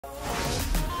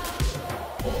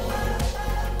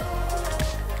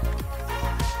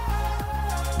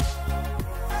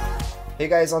Hey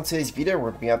guys, on today's video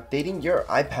we're going to be updating your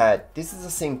iPad. This is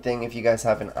the same thing if you guys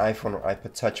have an iPhone or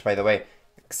iPad Touch, by the way.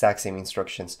 Exact same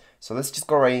instructions. So let's just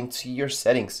go right into your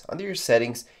settings. Under your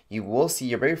settings, you will see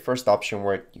your very first option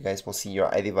where you guys will see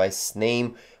your iDevice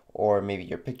name or maybe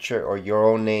your picture or your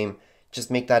own name.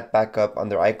 Just make that backup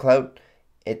under iCloud.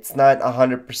 It's not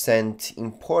 100%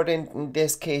 important in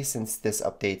this case since this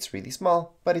update's really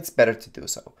small, but it's better to do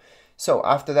so. So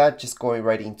after that, just going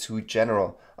right into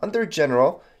General. Under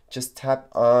General, just tap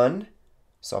on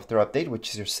Software Update,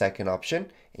 which is your second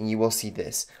option, and you will see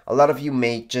this. A lot of you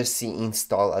may just see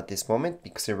install at this moment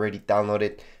because I already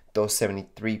downloaded those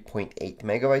 73.8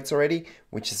 megabytes already,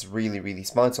 which is really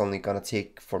small. It's only gonna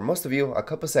take, for most of you, a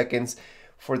couple seconds.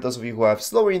 For those of you who have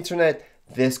slower internet,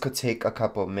 this could take a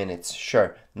couple of minutes.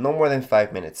 Sure, no more than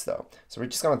 5 minutes though. So we're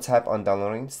just gonna tap on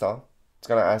download and install. It's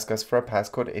gonna ask us for a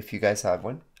passcode if you guys have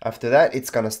one. After that,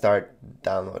 it's gonna start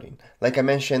downloading. Like I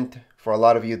mentioned, for a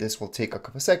lot of you, this will take a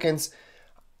couple seconds,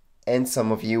 and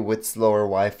some of you with slower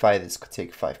Wi-Fi, this could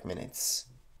take 5 minutes.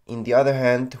 In the other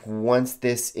hand, once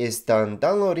this is done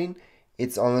downloading,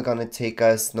 it's only gonna take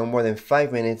us no more than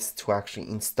 5 minutes to actually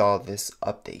install this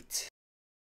update.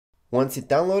 Once it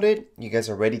downloaded, you guys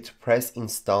are ready to press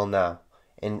install now,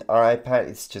 and our iPad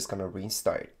is just gonna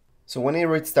restart. So when it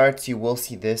restarts, you will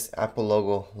see this Apple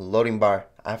logo loading bar.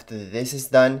 After this is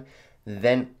done,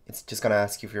 then it's just gonna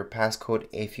ask you for your passcode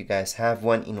if you guys have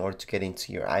one in order to get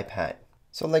into your iPad.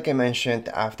 So like I mentioned,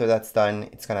 after that's done,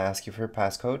 it's gonna ask you for your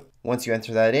passcode. Once you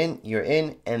enter that in, you're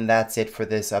in, and that's it for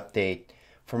this update.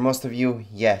 For most of you,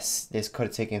 yes, this could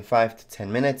have taken 5 to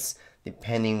 10 minutes,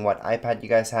 depending what iPad you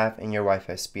guys have and your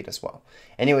Wi-Fi speed as well.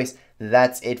 Anyways,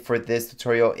 that's it for this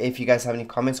tutorial. If you guys have any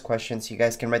comments, questions, you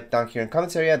guys can write it down here in the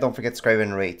comments area. Don't forget to subscribe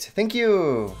and rate. Thank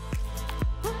you!